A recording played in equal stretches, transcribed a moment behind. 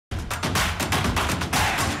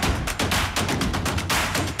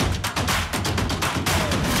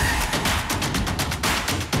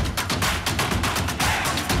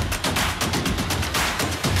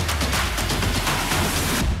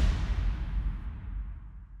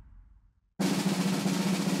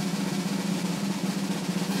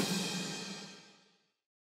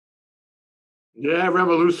Yeah,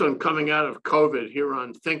 RevoluSun coming out of COVID here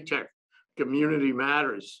on ThinkTech Community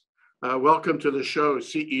Matters. Welcome to the show,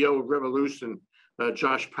 CEO of RevoluSun,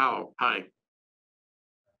 Josh Powell. Hi.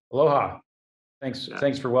 Aloha. Thanks. Yeah.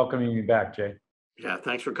 Thanks for welcoming me back, Jay. Yeah,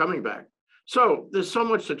 thanks for coming back. So there's so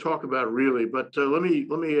much to talk about, really, but let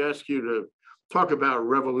me ask you to talk about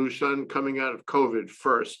RevoluSun coming out of COVID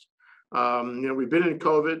first. We've been in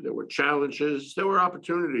COVID. There were challenges, there were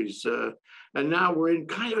opportunities, and now we're in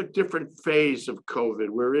kind of a different phase of COVID.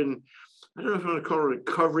 We're in, I don't know if I want to call it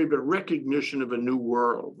recovery, but recognition of a new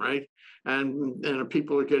world, right? And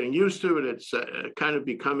people are getting used to it. It's kind of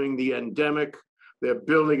becoming the endemic. They're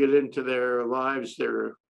building it into their lives,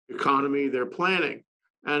 their economy, their planning.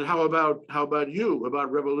 And how about you,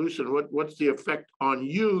 about RevoluSun? What's the effect on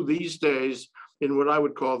you these days in what I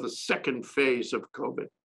would call the second phase of COVID?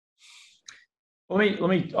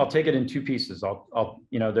 I'll take it in two pieces.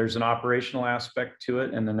 There's an operational aspect to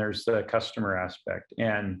it, and then there's the customer aspect.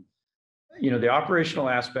 And, the operational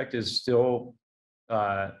aspect is still,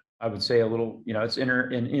 I would say a little, it's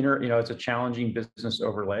it's a challenging business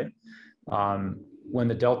overlay. When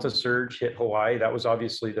the Delta surge hit Hawaii, that was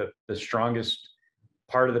obviously the strongest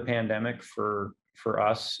part of the pandemic for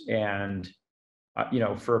us. And,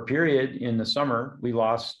 for a period in the summer, we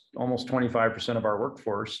lost almost 25% of our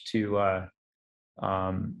workforce to,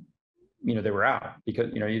 they were out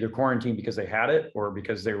because, either quarantined because they had it or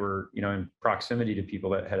because they were, in proximity to people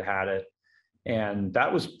that had it. And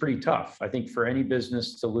that was pretty tough. I think for any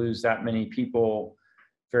business to lose that many people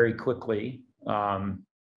very quickly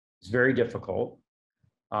is very difficult.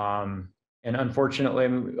 And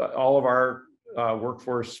unfortunately, all of our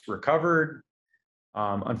workforce recovered.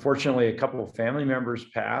 Unfortunately, a couple of family members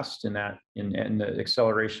passed in the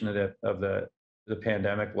acceleration of the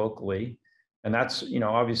pandemic locally. And that's,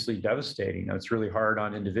 obviously devastating. It's really hard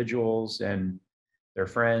on individuals and their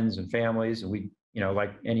friends and families. And we,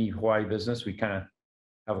 like any Hawaii business, we kind of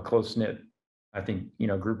have a close knit, I think,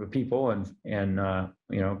 group of people and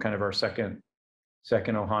kind of our second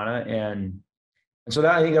ohana. And so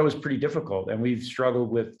I think that was pretty difficult. And we've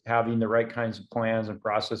struggled with having the right kinds of plans and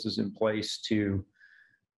processes in place to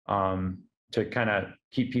kind of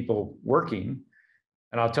keep people working.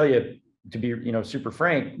 And I'll tell you, to be, super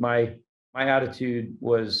frank, my attitude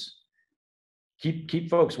was keep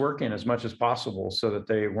folks working as much as possible so that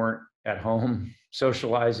they weren't at home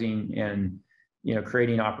socializing and,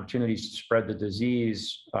 creating opportunities to spread the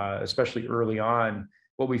disease, especially early on.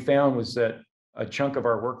 What we found was that a chunk of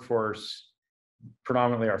our workforce,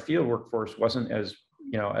 predominantly our field workforce, wasn't as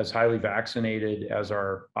highly vaccinated as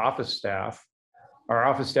our office staff. Our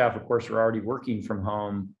office staff, of course, were already working from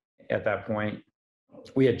home at that point.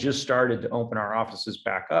 We had just started to open our offices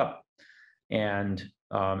back up. And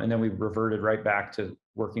then we reverted right back to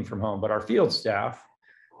working from home. But our field staff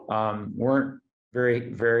weren't very,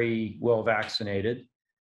 very well vaccinated.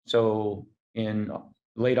 So in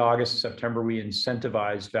late August, September, we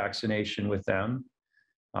incentivized vaccination with them.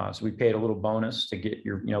 So we paid a little bonus to get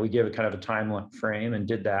we gave it kind of a time frame and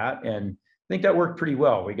did that. And I think that worked pretty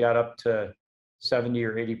well. We got up to 70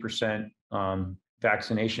 or 80%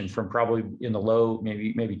 vaccination from probably in the low,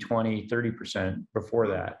 maybe 20, 30% before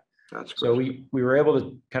that. That's so we were able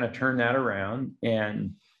to kind of turn that around,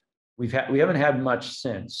 and we haven't had much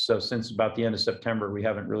since. So since about the end of September, we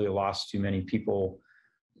haven't really lost too many people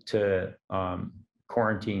to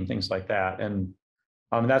quarantine, things like that. And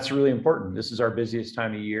that's really important. This is our busiest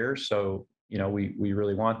time of year, so we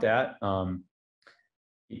really want that.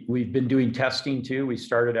 We've been doing testing too. We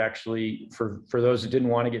started actually for those that didn't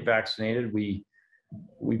want to get vaccinated. We've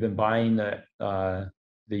been buying the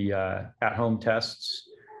at-home tests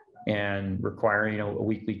and requiring a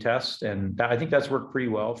weekly test, and I think that's worked pretty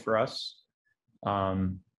well for us.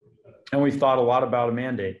 And we've thought a lot about a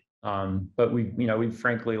mandate, but we've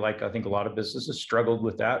frankly, like I think a lot of businesses, struggled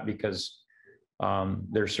with that because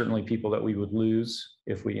there's certainly people that we would lose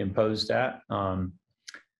if we imposed that. But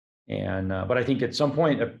I think at some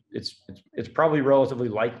point it's probably relatively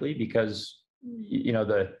likely because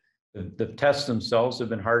the tests themselves have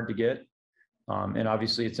been hard to get, and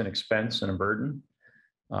obviously it's an expense and a burden.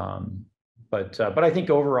 But I think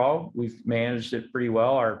overall we've managed it pretty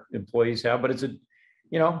well. Our employees have, but it's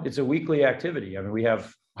a weekly activity. I mean, we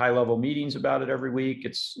have high-level meetings about it every week.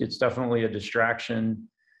 It's definitely a distraction,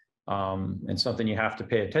 and something you have to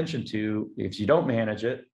pay attention to. If you don't manage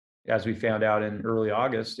it, as we found out in early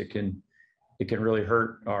August, it can really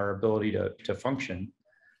hurt our ability to function.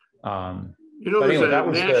 It's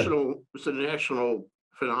a national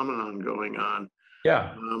phenomenon going on.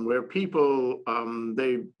 Yeah. Where people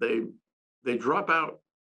they drop out.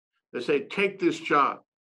 They say, take this job.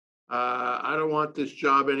 I don't want this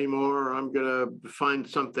job anymore. I'm going to find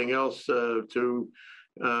something else to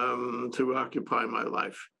occupy my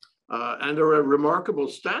life. And there are remarkable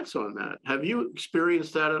stats on that. Have you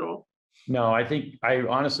experienced that at all? No, I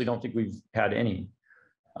honestly don't think we've had any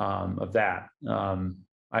of that. All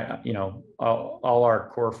our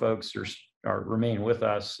core folks remain with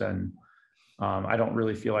us, and I don't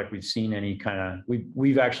really feel like we've seen any kind of.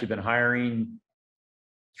 We've actually been hiring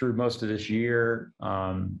through most of this year.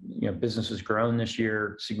 Business has grown this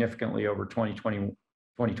year significantly over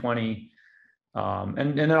 2020.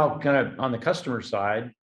 And then I'll kind of on the customer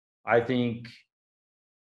side, I think,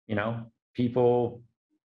 people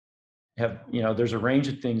have, there's a range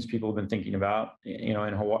of things people have been thinking about. In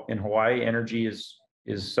Hawaii, energy is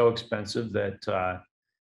so expensive that,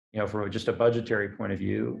 from just a budgetary point of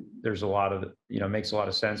view, there's a lot of, makes a lot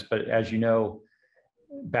of sense. But as you know,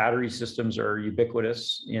 battery systems are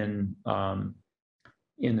ubiquitous in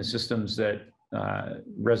the systems that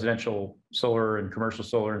residential solar and commercial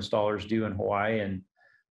solar installers do in Hawaii. And,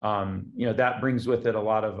 that brings with it a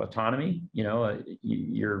lot of autonomy.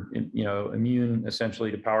 You're immune essentially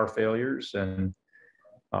to power failures, and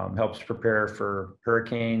helps prepare for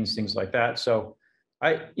hurricanes, things like that. So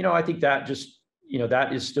I think that just,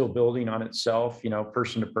 that is still building on itself,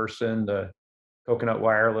 person to person, the coconut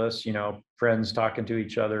wireless, friends talking to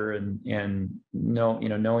each other, and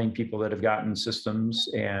knowing people that have gotten systems.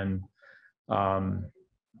 And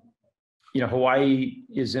Hawaii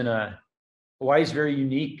is very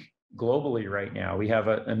unique globally right now. We have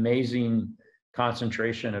an amazing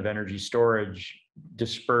concentration of energy storage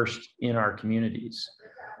dispersed in our communities,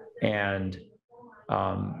 and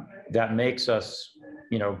that makes us,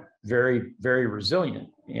 very, very resilient.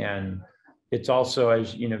 And it's also,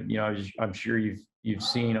 as I'm sure you've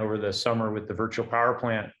seen over the summer with the virtual power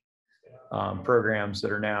plant programs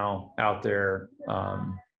that are now out there.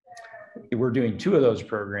 We're doing 2 of those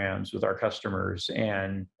programs with our customers,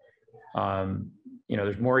 and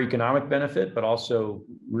there's more economic benefit, but also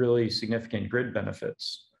really significant grid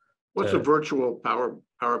benefits. What's a virtual power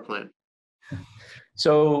plant?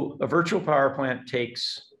 So a virtual power plant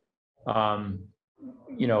takes, a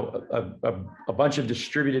bunch of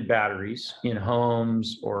distributed batteries in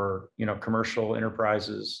homes or, commercial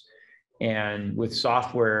enterprises. And with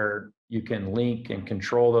software, you can link and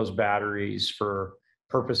control those batteries for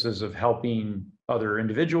purposes of helping other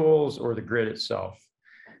individuals or the grid itself.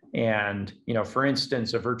 And, for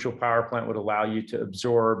instance, a virtual power plant would allow you to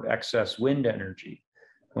absorb excess wind energy.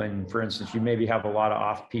 When, for instance, you maybe have a lot of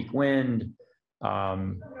off-peak wind,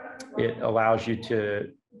 it allows you to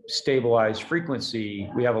stabilize frequency.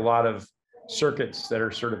 We have a lot of circuits that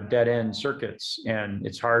are sort of dead-end circuits, and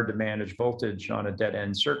it's hard to manage voltage on a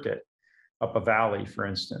dead-end circuit up a valley, for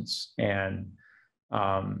instance. And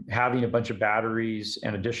having a bunch of batteries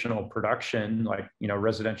and additional production, like,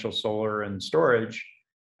 residential solar and storage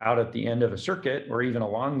out at the end of a circuit or even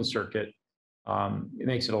along the circuit, it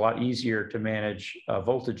makes it a lot easier to manage a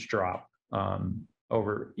voltage drop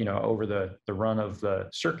over the run of the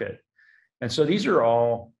circuit. And so these are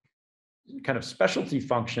all kind of specialty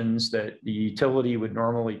functions that the utility would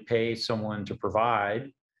normally pay someone to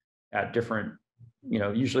provide at different,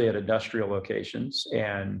 usually at industrial locations.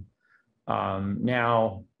 And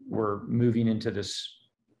now we're moving into this,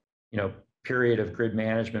 period of grid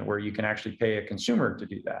management where you can actually pay a consumer to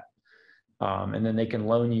do that. And then they can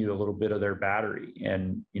loan you a little bit of their battery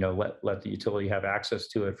and, let the utility have access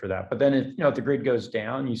to it for that. But then if the grid goes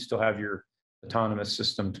down, you still have your autonomous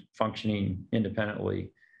system functioning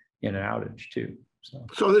independently in an outage too.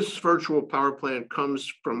 So this virtual power plant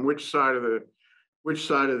comes from which side of the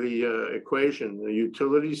equation, the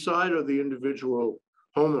utility side or the individual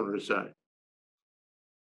homeowner side?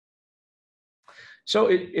 So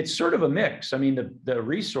it's sort of a mix. I mean, the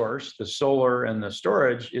resource, the solar and the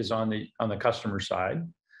storage, is on the customer side.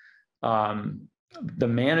 The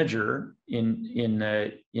manager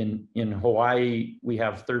in Hawaii, we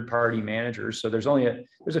have third-party managers. So there's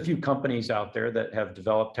a few companies out there that have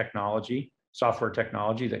developed software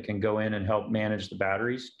technology that can go in and help manage the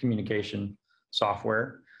batteries, communication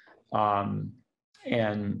software. And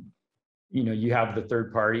you have the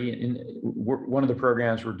third party. And one of the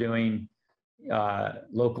programs we're doing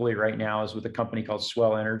locally right now is with a company called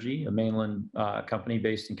Swell Energy, a mainland company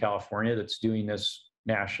based in California that's doing this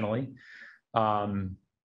nationally.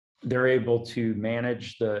 They're able to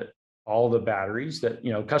manage all the batteries that,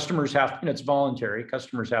 customers have, it's voluntary.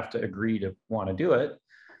 Customers have to agree to want to do it.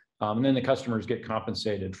 And then the customers get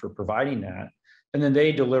compensated for providing that. And then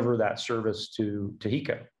they deliver that service to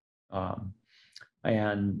HECO.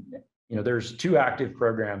 And, there's 2 active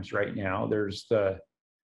programs right now. There's the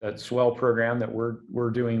that swell program that we're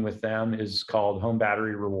doing with them is called Home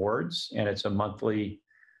Battery Rewards, and it's a monthly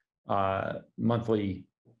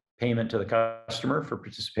payment to the customer for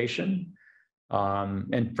participation.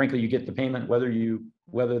 And frankly, you get the payment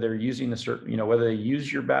whether they're using whether they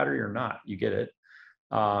use your battery or not, you get it.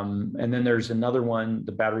 And then there's another one,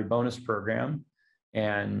 the battery bonus program,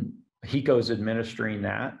 and HECO's administering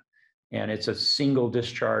that. And it's a single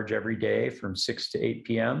discharge every day from 6 to 8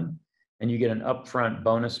 p.m. And you get an upfront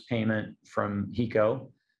bonus payment from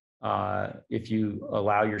HECO if you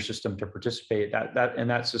allow your system to participate.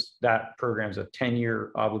 That program's a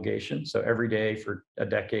 10-year obligation. So every day for a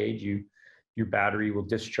decade, your battery will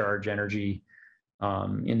discharge energy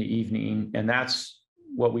in the evening. And that's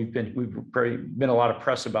what we've probably been a lot of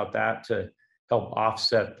press about that to help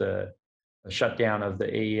offset the shutdown of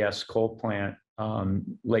the AES coal plant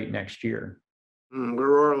late next year.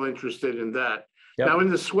 We're all interested in that. Yep. Now, in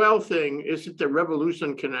the swell thing, is it that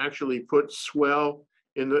RevoluSun can actually put swell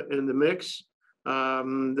in the mix?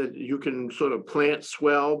 That you can sort of plant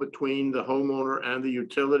swell between the homeowner and the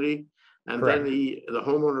utility, and Correct. then the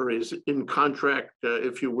homeowner is in contract,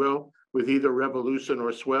 if you will, with either RevoluSun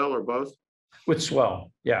or swell or both? With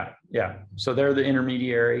swell, yeah. So they're the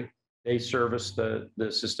intermediary. They service the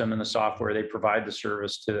system and the software. They provide the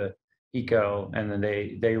service to HECO, and then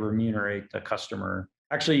they remunerate the customer.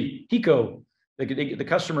 Actually, HECO, the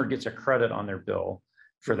customer gets a credit on their bill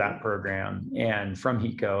for that program and from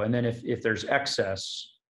HECO. And then if there's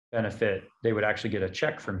excess benefit, they would actually get a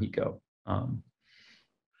check from HECO.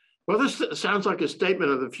 Well, this sounds like a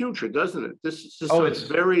statement of the future, doesn't it? This sounds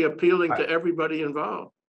very appealing to everybody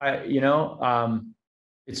involved.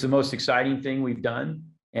 It's the most exciting thing we've done,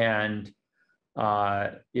 and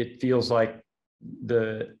it feels like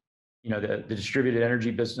the distributed energy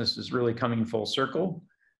business is really coming full circle.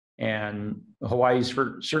 And Hawaii's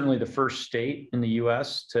certainly the first state in the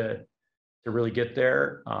U.S. to really get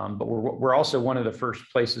there, but we're also one of the first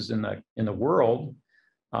places in the world.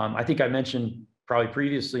 I think I mentioned probably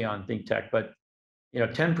previously on ThinkTech, but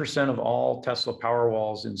 10% of all Tesla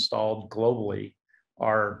Powerwalls installed globally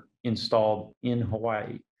are installed in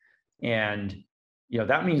Hawaii, and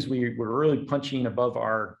that means we're really punching above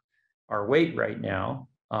our weight right now.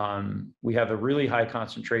 We have a really high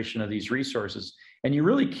concentration of these resources, and you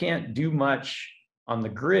really can't do much on the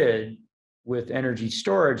grid with energy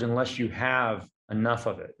storage unless you have enough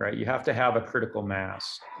of it, right? You have to have a critical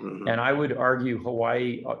mass. Mm-hmm. And I would argue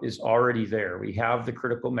Hawaii is already there. We have the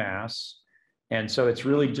critical mass. And so it's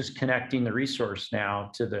really just connecting the resource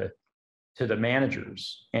now to the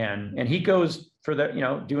managers. And HECO's for that,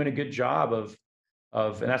 doing a good job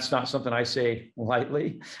of, and that's not something I say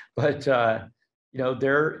lightly, but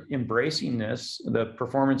they're embracing this. The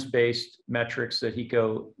performance-based metrics that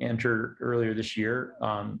HECO entered earlier this year,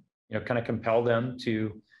 kind of compel them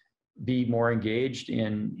to be more engaged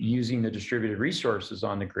in using the distributed resources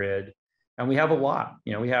on the grid. And we have a lot.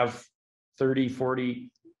 We have 30 to 40,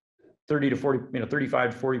 35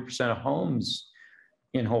 to 40% of homes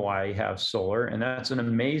in Hawaii have solar, and that's an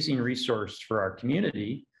amazing resource for our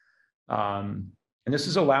community. And this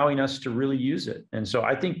is allowing us to really use it. And so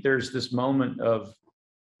I think there's this moment of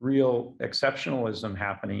real exceptionalism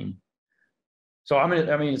happening. So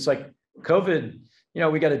it's like COVID,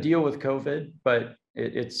 we got to deal with COVID, but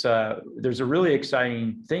there's a really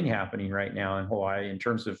exciting thing happening right now in Hawaii in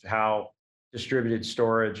terms of how distributed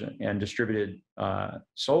storage and distributed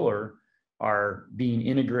solar are being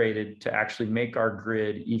integrated to actually make our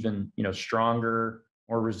grid even stronger,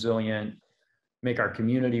 more resilient, make our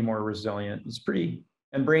community more resilient. It's pretty,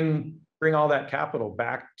 and bring all that capital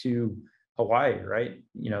back to Hawaii, right?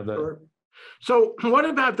 Sure. So what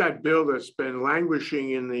about that bill that's been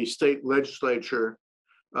languishing in the state legislature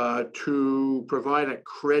to provide a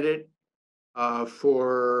credit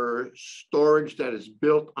for storage that is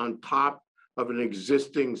built on top of an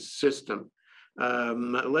existing system?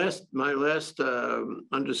 My last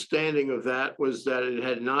understanding of that was that it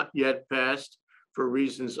had not yet passed for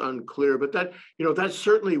reasons unclear, but that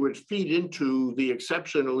certainly would feed into the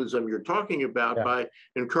exceptionalism you're talking about. Yeah. By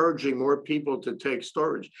encouraging more people to take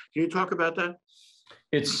storage. Can you talk about that?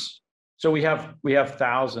 So we have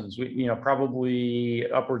thousands,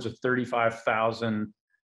 probably upwards of 35,000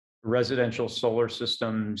 residential solar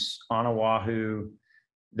systems on Oahu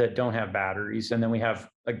that don't have batteries. And then we have,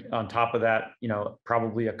 on top of that,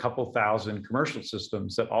 probably a couple thousand commercial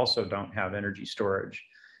systems that also don't have energy storage.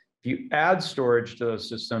 If you add storage to those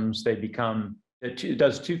systems, it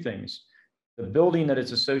does two things. The building that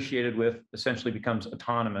it's associated with essentially becomes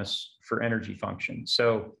autonomous for energy function.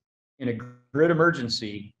 So in a grid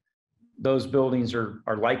emergency, those buildings are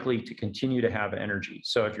likely to continue to have energy.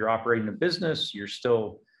 So if you're operating a business, you're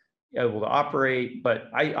still able to operate. But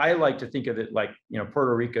I like to think of it like,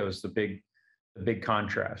 Puerto Rico is the big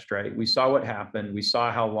contrast, right? We saw what happened. We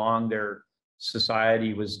saw how long their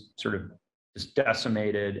society was sort of just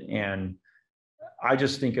decimated. And I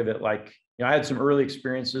just think of it like, I had some early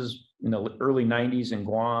experiences in the early 90s in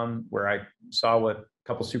Guam where I saw what a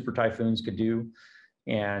couple super typhoons could do.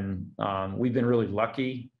 And we've been really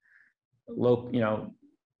lucky,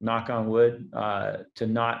 knock on wood, to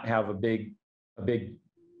not have a big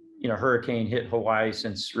hurricane hit Hawaii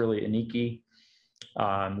since really Iniki,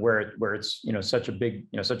 where it's such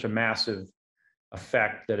a massive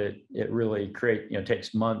effect that it really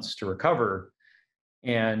takes months to recover.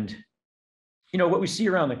 And what we see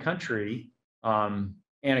around the country,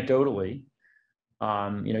 anecdotally,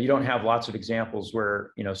 you don't have lots of examples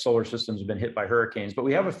where solar systems have been hit by hurricanes, but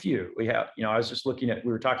we have a few. We have, I was just we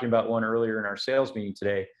were talking about one earlier in our sales meeting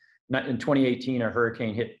today. In 2018, a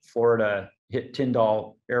hurricane hit Florida, hit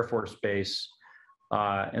Tyndall Air Force Base,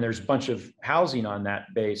 and there's a bunch of housing on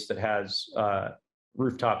that base that has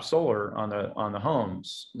rooftop solar on the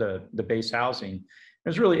homes, the base housing. It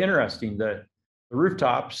was really interesting. The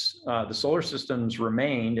rooftops, the solar systems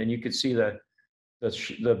remained, and you could see the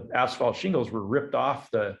asphalt shingles were ripped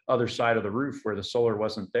off the other side of the roof where the solar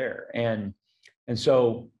wasn't there. And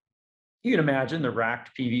so you can imagine the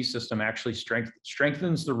racked PV system actually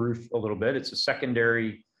strengthens the roof a little bit. It's a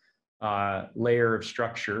secondary layer of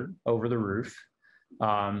structure over the roof.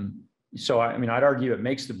 So I'd argue it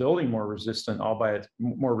makes the building more resilient all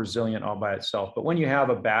by itself. But when you have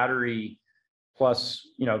a battery plus,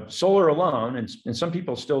 solar alone, and some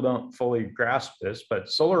people still don't fully grasp this,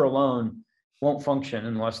 but solar alone won't function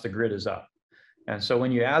unless the grid is up. And so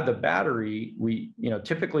when you add the battery,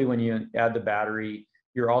 typically when you add the battery,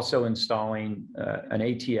 you're also installing an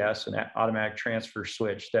ATS, an automatic transfer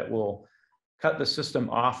switch, that will cut the system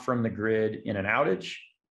off from the grid in an outage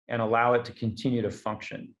and allow it to continue to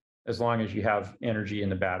function as long as you have energy in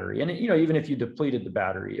the battery. And even if you depleted the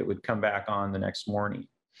battery, it would come back on the next morning.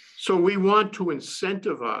 So we want to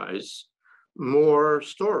incentivize more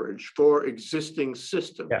storage for existing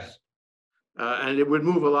systems. Yes. And it would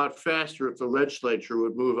move a lot faster if the legislature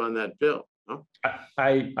would move on that bill. No?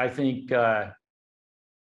 I think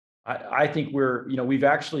I think we've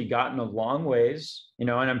actually gotten a long ways,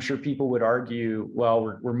 and I'm sure people would argue,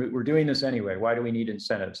 well, we're doing this anyway. Why do we need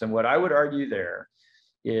incentives? And what I would argue there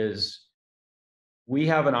is we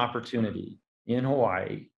have an opportunity in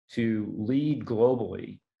Hawaii to lead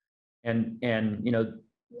globally. And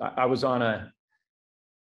I was on a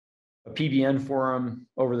PBN forum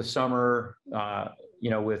over the summer,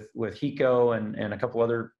 with HECO and a couple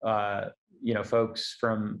other, folks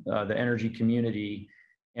from the energy community.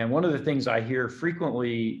 And one of the things I hear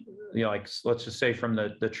frequently, let's just say from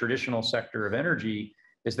the traditional sector of energy,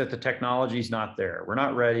 is that the technology is not there. We're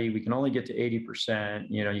not ready. We can only get to 80%.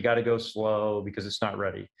 You got to go slow because it's not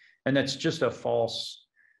ready. And that's just a false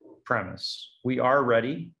premise. We are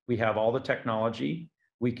ready. We have all the technology.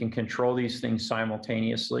 We can control these things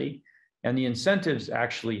simultaneously. And the incentives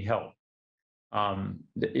actually help.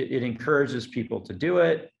 It encourages people to do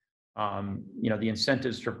it. The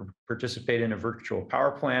incentives to participate in a virtual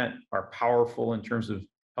power plant are powerful in terms of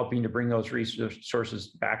helping to bring those resources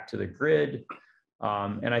back to the grid.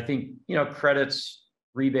 And I think, credits,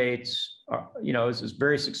 rebates, is a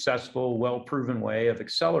very successful, well-proven way of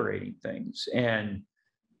accelerating things. And,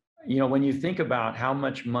 when you think about how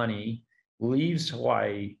much money leaves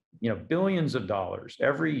Hawaii, billions of dollars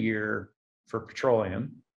every year for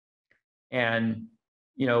petroleum, and,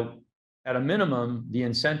 at a minimum, the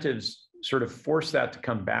incentives sort of force that to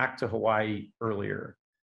come back to Hawaii earlier.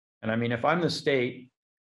 And if I'm the state,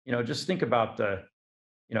 just think about the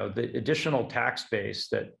additional tax base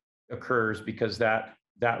that occurs because that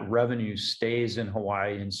revenue stays in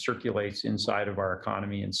Hawaii and circulates inside of our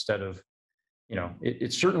economy instead of,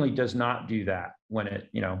 it certainly does not do that when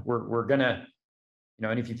we're gonna,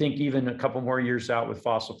 and if you think even a couple more years out with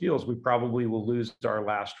fossil fuels, we probably will lose our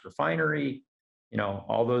last refinery.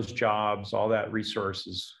 All those jobs, all that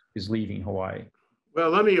resources is leaving Hawaii. Well,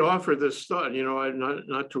 let me offer this thought.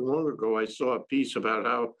 Not too long ago, I saw a piece about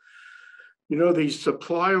how, these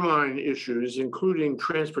supply line issues, including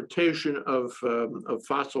transportation of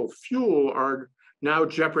fossil fuel, are now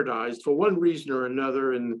jeopardized for one reason or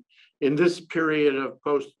another in this period of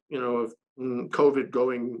post, of COVID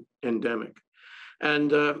going endemic.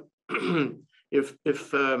 And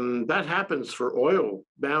if that happens for oil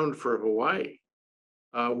bound for Hawaii,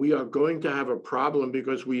 we are going to have a problem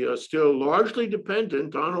because we are still largely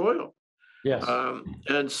dependent on oil. Yes.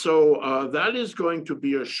 And so that is going to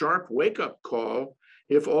be a sharp wake-up call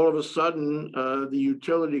if all of a sudden the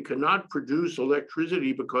utility cannot produce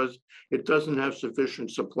electricity because it doesn't have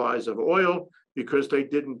sufficient supplies of oil because they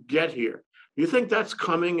didn't get here. Do you think that's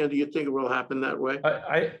coming, and do you think it will happen that way?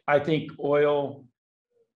 I think oil,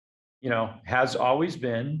 has always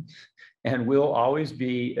been and will always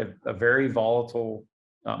be a very volatile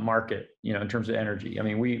market, in terms of energy. I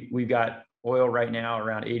mean, we've got oil right now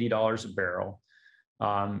around $80 a barrel.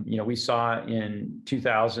 We saw in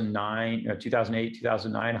 2009, 2008,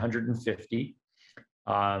 2009, 150.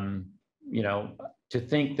 To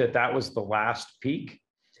think that was the last peak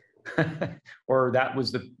or that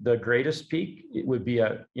was the greatest peak, it would be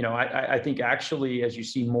I think actually, as you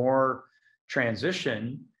see more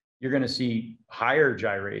transition, you're going to see higher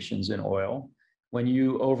gyrations in oil when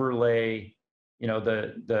you overlay,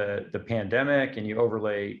 the pandemic, and you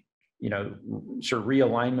overlay, sort of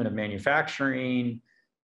realignment of manufacturing,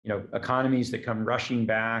 economies that come rushing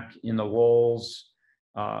back in the lulls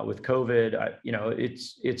with COVID.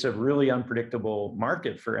 It's a really unpredictable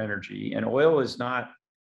market for energy, and oil is not,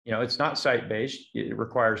 it's not site-based. It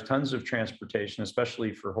requires tons of transportation,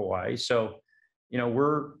 especially for Hawaii. So,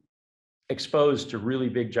 we're exposed to really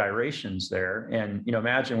big gyrations there. And,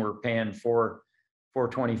 imagine we're paying $4.25,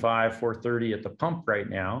 $4.30 at the pump right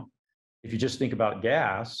now. If you just think about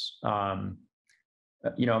gas, and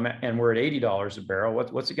we're at $80 a barrel,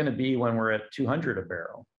 what's it going to be when we're at 200 a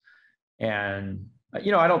barrel? And, I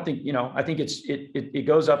don't think, I think it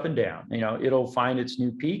goes up and down. It'll find its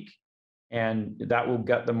new peak, and that will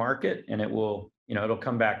gut the market, and it will, it'll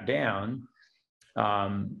come back down.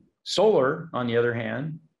 Solar, on the other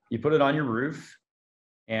hand, you put it on your roof,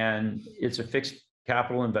 and it's a fixed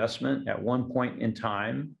capital investment at one point in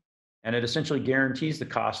time, and it essentially guarantees the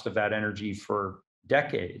cost of that energy for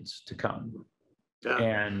decades to come.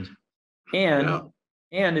 Yeah. And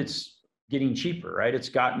it's getting cheaper, right? It's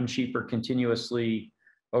gotten cheaper continuously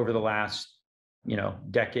over the last,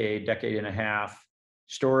 decade and a half.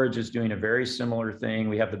 Storage is doing a very similar thing.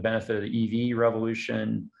 We have the benefit of the EV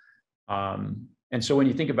revolution. And so when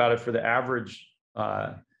you think about it, for the average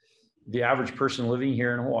person living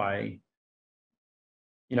here in Hawaii,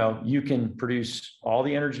 you can produce all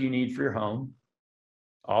the energy you need for your home,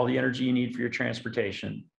 all the energy you need for your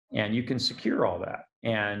transportation, and you can secure all that.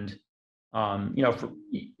 And for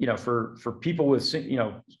people with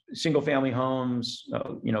single family homes,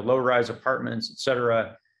 low rise apartments, et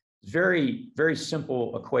cetera, it's very, very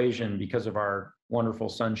simple equation because of our wonderful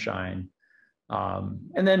sunshine.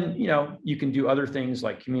 And then you can do other things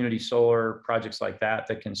like community solar projects like that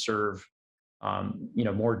can serve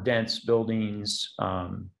more dense buildings,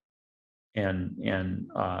 and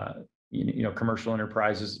commercial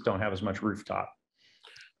enterprises that don't have as much rooftop.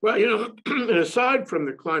 Well, and aside from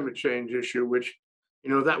the climate change issue, which,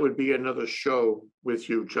 that would be another show with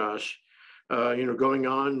you, Josh, going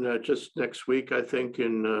on just next week, I think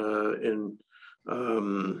in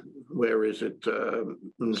where is it?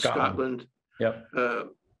 In Scotland. Yep.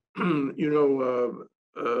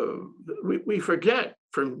 We forget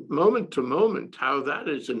from moment to moment how that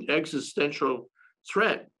is an existential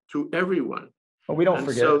threat to everyone. Well, we don't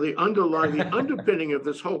forget. So the underpinning of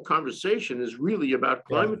this whole conversation is really about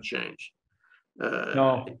climate change. We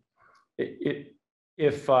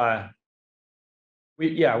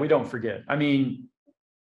don't forget. I mean,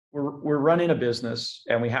 we're running a business,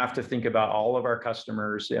 and we have to think about all of our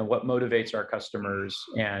customers and what motivates our customers,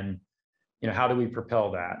 and how do we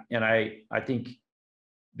propel that? And I think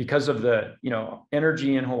because of the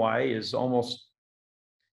energy in Hawaii is almost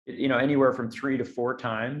anywhere from 3 to 4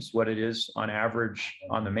 times what it is on average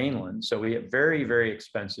on the mainland. So we have very, very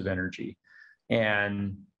expensive energy,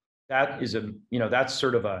 and that is that's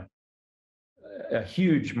sort of a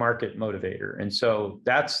huge market motivator. And so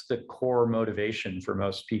that's the core motivation for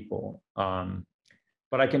most people.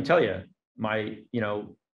 But I can tell you,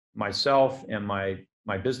 myself and my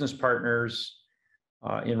business partners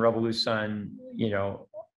in RevoluSun, we're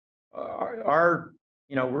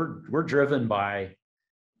driven by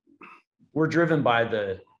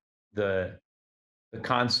the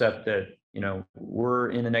concept that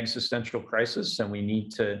we're in an existential crisis, and we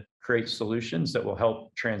need to create solutions that will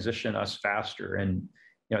help transition us faster. And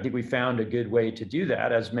I think we found a good way to do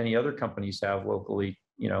that, as many other companies have locally,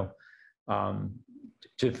 to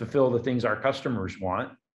fulfill the things our customers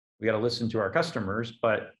want. We got to listen to our customers,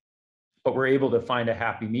 but we're able to find a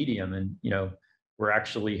happy medium, and we're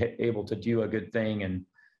actually able to do a good thing and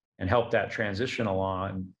help that transition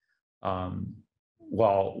along,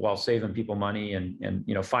 while saving people money and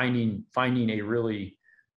finding a really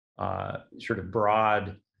sort of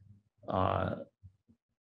broad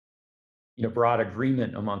broad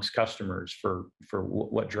agreement amongst customers for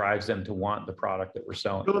what drives them to want the product that we're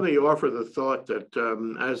selling. Let me offer the thought that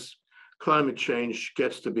as climate change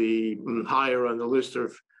gets to be higher on the list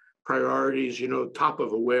of priorities, top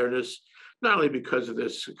of awareness, not only because of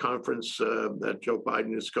this conference that Joe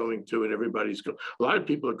Biden is going to, and a lot of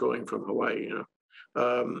people are going from Hawaii,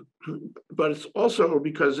 but it's also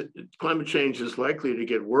because climate change is likely to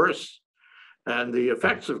get worse, and the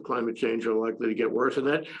effects of climate change are likely to get worse, and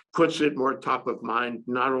that puts it more top of mind,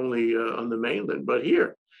 not only on the mainland, but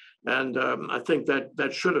here. And I think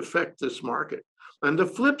that should affect this market. And the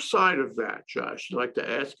flip side of that, Josh, I'd like to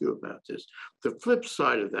ask you about this. The flip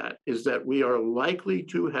side of that is that we are likely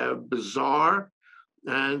to have bizarre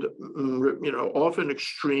and often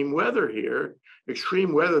extreme weather here,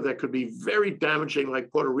 extreme weather that could be very damaging,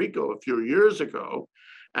 like Puerto Rico a few years ago.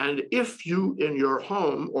 And if you, in your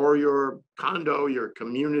home or your condo, your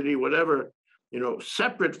community, whatever,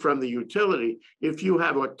 separate from the utility, if you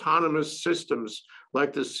have autonomous systems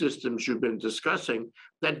like the systems you've been discussing,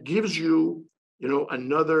 that gives you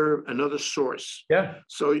another source. Yeah.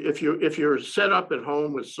 So if you're set up at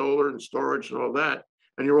home with solar and storage and all that,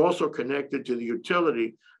 and you're also connected to the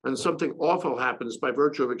utility, and something awful happens by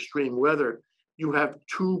virtue of extreme weather, you have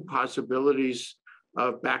two possibilities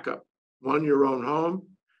of backup. One, your own home,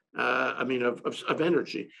 of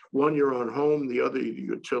energy. One, your own home, the other, the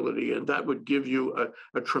utility, and that would give you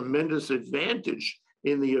a tremendous advantage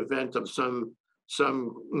in the event of some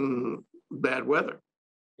bad weather.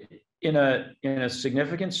 In a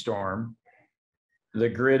significant storm, the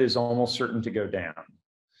grid is almost certain to go down.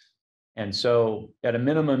 And so at a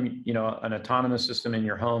minimum, an autonomous system in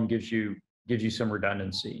your home gives you some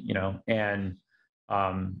redundancy, and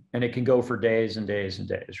it can go for days and days and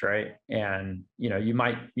days, right? And you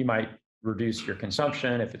might reduce your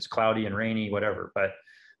consumption if it's cloudy and rainy, whatever, but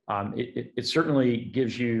it certainly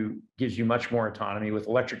gives you much more autonomy. With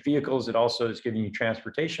electric vehicles, it also is giving you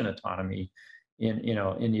transportation autonomy in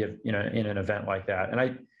an event like that. And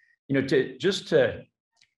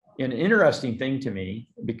an interesting thing to me,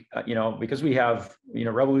 because we have,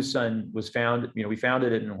 RevoluSun was founded, we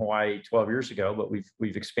founded it in Hawaii 12 years ago, but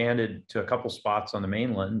we've expanded to a couple spots on the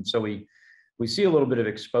mainland. So we see a little bit of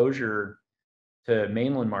exposure to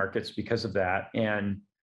mainland markets because of that. And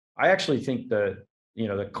I actually think the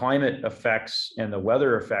climate effects and the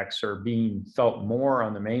weather effects are being felt more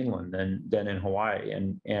on the mainland than in Hawaii.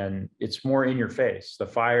 And it's more in your face, the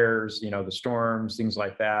fires, the storms, things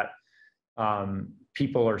like that.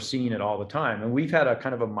 People are seeing it all the time. And we've had a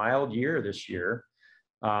kind of a mild year this year.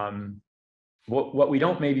 What we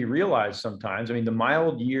don't maybe realize sometimes, the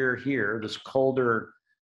mild year here, this colder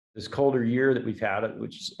year that we've had,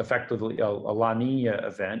 which is effectively a La Nina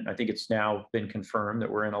event. I think it's now been confirmed that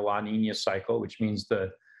we're in a La Nina cycle, which means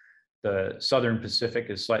the Southern Pacific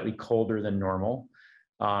is slightly colder than normal.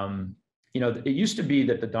 It used to be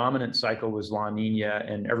that the dominant cycle was La Nina,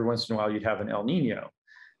 and every once in a while you'd have an El Nino.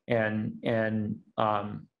 And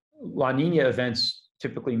La Nina events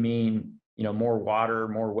typically mean more water,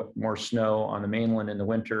 more snow on the mainland in the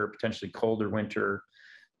winter, potentially colder winter.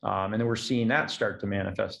 And then we're seeing that start to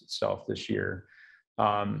manifest itself this year.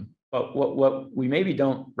 But what we maybe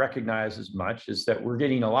don't recognize as much is that we're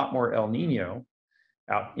getting a lot more El Nino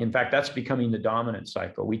out. In fact, that's becoming the dominant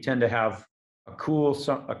cycle. We tend to have a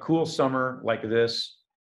cool summer like this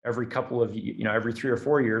every couple of, every 3 or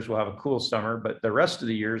 4 years, we'll have a cool summer, but the rest of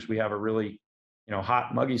the years we have a really,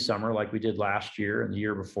 hot, muggy summer like we did last year and the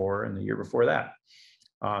year before and the year before that.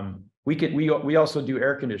 We also do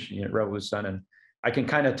air conditioning at RevoluSun, and I can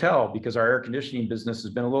kind of tell because our air conditioning business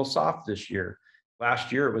has been a little soft this year.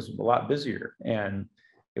 Last year, it was a lot busier, and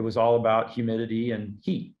it was all about humidity and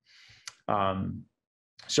heat.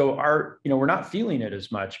 So we're not feeling it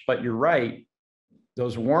as much, but you're right.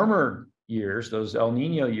 Those warmer years, those El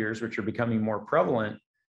Nino years, which are becoming more prevalent,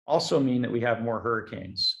 also mean that we have more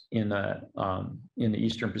hurricanes in the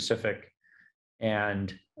Eastern Pacific.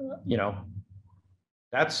 And,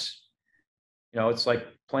 that's, it's like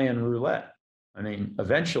playing roulette.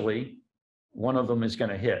 Eventually one of them is going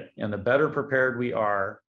to hit, and the better prepared we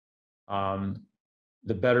are,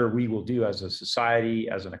 the better we will do as a society,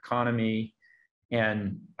 as an economy.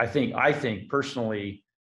 And I think personally,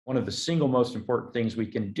 one of the single most important things we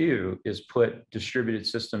can do is put distributed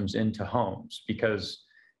systems into homes, because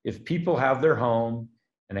if people have their home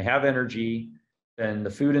and they have energy, then the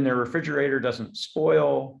food in their refrigerator doesn't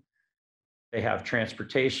spoil. They have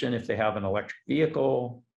transportation. If they have an electric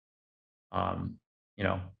vehicle,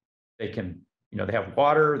 they can, they have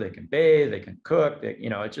water, they can bathe, they can cook,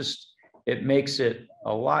 it makes it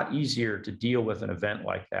a lot easier to deal with an event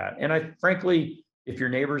like that. And frankly, if your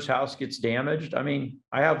neighbor's house gets damaged, I mean,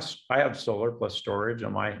 I have solar plus storage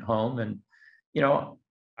on my home, and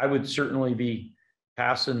I would certainly be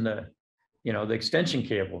passing the extension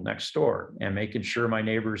cable next door and making sure my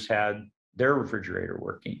neighbors had their refrigerator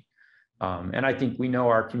working. And I think we know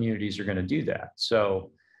our communities are going to do that.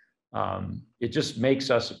 So it just makes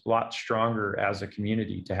us a lot stronger as a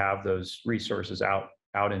community to have those resources out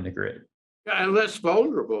in the grid. Yeah, and less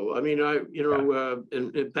vulnerable. I mean,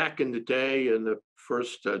 back in the day, in the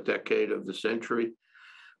first decade of the century,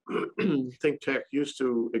 ThinkTech used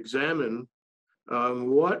to examine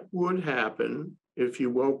what would happen if you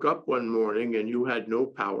woke up one morning and you had no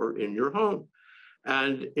power in your home.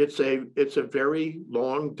 And it's a very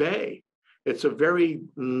long day. It's a very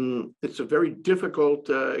difficult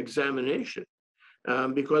examination.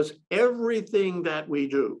 Because everything that we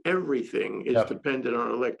do, everything is dependent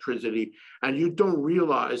on electricity, and you don't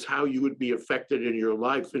realize how you would be affected in your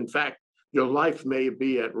life. In fact, your life may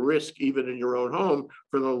be at risk even in your own home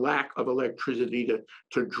for the lack of electricity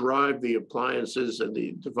to drive the appliances and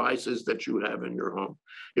the devices that you have in your home.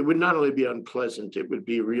 It would not only be unpleasant, it would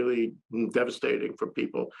be really devastating for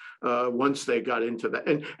people once they got into that.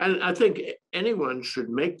 And I think anyone should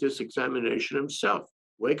make this examination himself.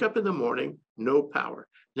 Wake up in the morning, no power.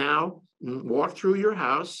 Now, walk through your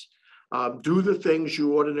house, do the things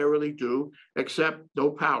you ordinarily do, except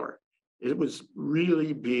no power. It would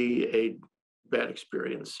really be a bad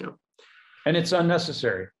experience. And it's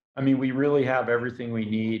unnecessary. I mean, we really have everything we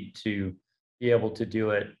need to be able to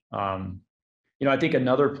do it. I think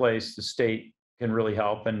another place the state can really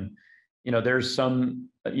help, and there's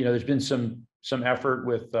been some effort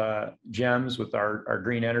with GEMS, with our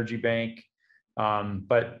Green Energy Bank.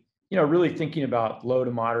 But really thinking about low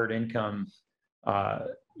to moderate income,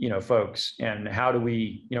 folks, and how do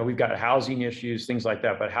we, we've got housing issues, things like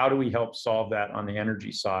that, but how do we help solve that on the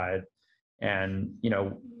energy side? And,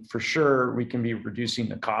 for sure, we can be reducing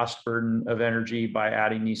the cost burden of energy by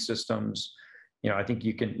adding these systems. I think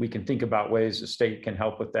we can think about ways the state can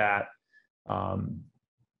help with that.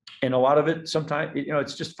 And a lot of it, sometimes,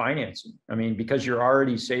 it's just financing. I mean, because you're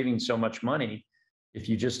already saving so much money, if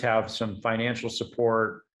you just have some financial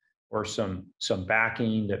support or some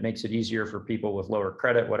backing that makes it easier for people with lower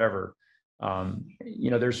credit, whatever,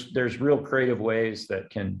 there's real creative ways that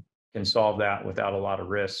can solve that without a lot of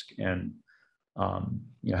risk and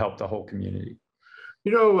help the whole community.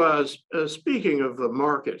 Speaking of the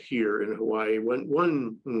market here in Hawaii,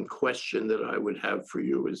 one question that I would have for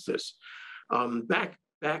you is this.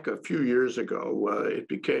 Back a few years ago, it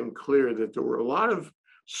became clear that there were a lot of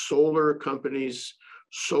solar companies,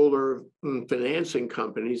 solar financing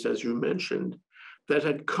companies, as you mentioned, that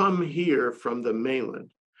had come here from the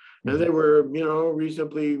mainland. And they were,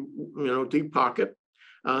 reasonably, deep pocket.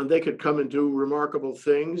 They could come and do remarkable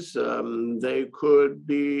things. They could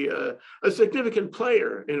be a significant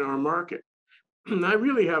player in our market. I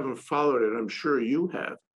really haven't followed it. I'm sure you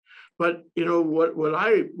have. But, what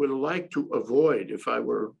I would like to avoid if I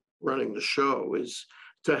were running the show is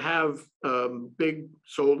to have big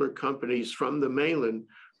solar companies from the mainland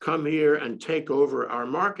come here and take over our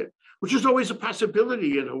market, which is always a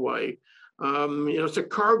possibility in Hawaii. It's a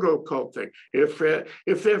cargo cult thing. If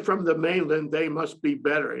they're from the mainland, they must be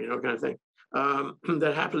better, kind of thing.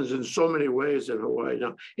 That happens in so many ways in Hawaii.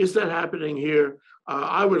 Now, is that happening here?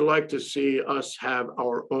 I would like to see us have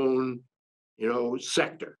our own,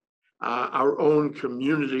 sector, our own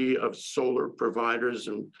community of solar providers,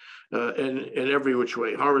 and in every which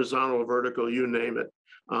way, horizontal, vertical, you name it.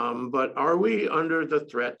 But are we under the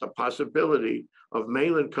threat, the possibility of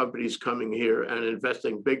mainland companies coming here and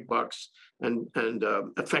investing big bucks and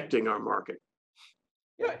affecting our market?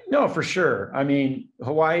 Yeah, no, for sure. I mean,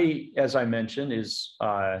 Hawaii, as I mentioned, is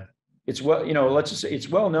it's let's just say it's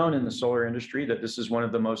well known in the solar industry that this is one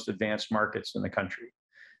of the most advanced markets in the country.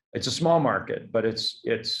 It's a small market, but it's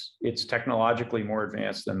technologically more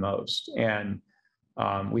advanced than most. And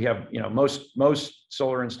we have, most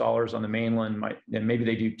solar installers on the mainland and maybe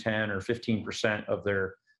they do 10 or 15% of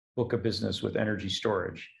their book of business with energy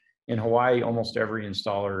storage. In Hawaii, almost every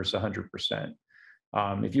installer is 100%.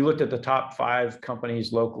 If you looked at the top 5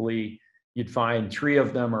 companies locally, you'd find 3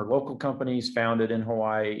 of them are local companies founded in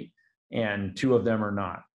Hawaii, and 2 of them are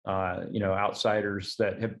not. Outsiders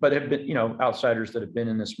that have been, outsiders that have been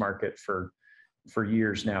in this market for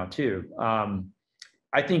years now too.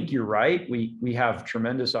 I think you're right. We have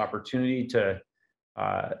tremendous opportunity to,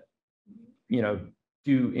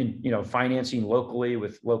 do financing locally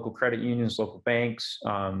with local credit unions, local banks.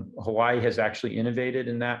 Hawaii has actually innovated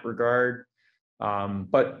in that regard,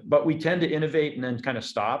 but we tend to innovate and then kind of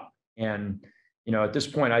stop. And at this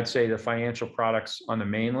point, I'd say the financial products on the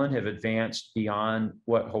mainland have advanced beyond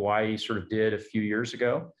what Hawaii sort of did a few years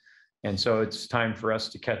ago. And so it's time for us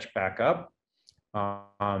to catch back up.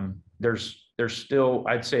 There's still,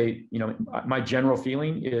 I'd say, my general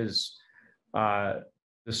feeling is the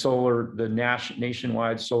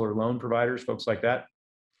nationwide solar loan providers, folks like that,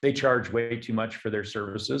 they charge way too much for their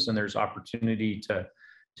services, and there's opportunity to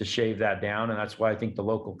shave that down. And that's why I think the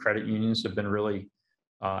local credit unions have been really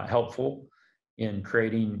helpful in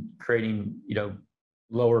creating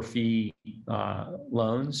lower fee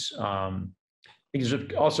loans. There's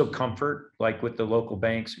also comfort, like with the local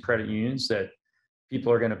banks and credit unions, that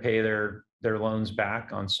people are going to pay their loans back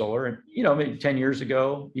on solar. And maybe 10 years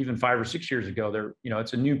ago, even 5 or 6 years ago,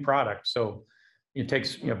 it's a new product, so it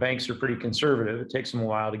takes, banks are pretty conservative. It takes them a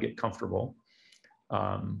while to get comfortable.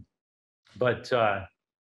 Anyway,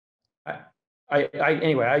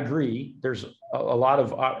 I agree. There's a lot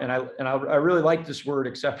of, and I really like this word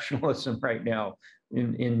exceptionalism right now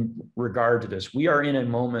in regard to this. We are in a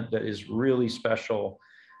moment that is really special.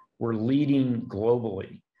 We're leading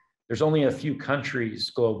globally. There's only a few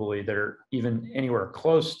countries globally that are even anywhere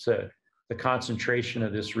close to the concentration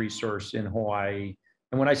of this resource in Hawaii.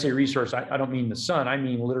 And when I say resource, I don't mean the sun. I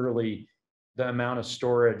mean literally the amount of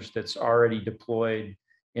storage that's already deployed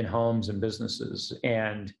in homes and businesses.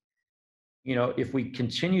 And if we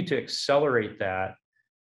continue to accelerate that,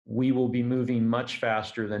 we will be moving much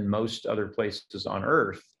faster than most other places on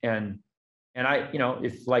Earth. And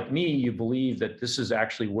if like me, you believe that this is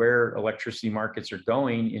actually where electricity markets are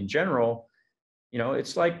going in general,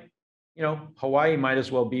 it's like, Hawaii might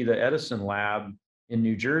as well be the Edison lab in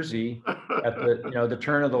New Jersey at the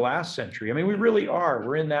turn of the last century. I mean, we really are.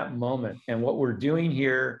 We're in that moment. And what we're doing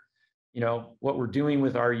here, what we're doing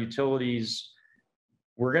with our utilities,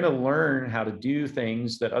 we're going to learn how to do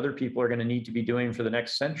things that other people are going to need to be doing for the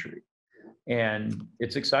next century. And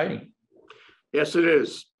it's exciting. Yes, it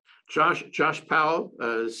is. Josh Powell,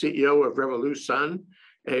 CEO of RevoluSun,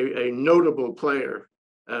 a notable player,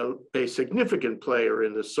 a significant player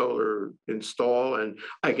in the solar install, and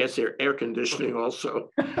I guess their air conditioning also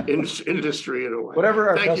in this industry in a way. Whatever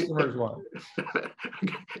our customers want.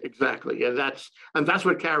 Exactly. And that's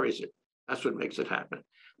what carries it. That's what makes it happen.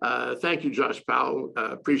 Thank you, Josh Powell.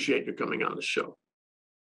 Appreciate you coming on the show.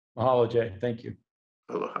 Mahalo, Jay. Thank you.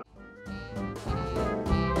 Aloha.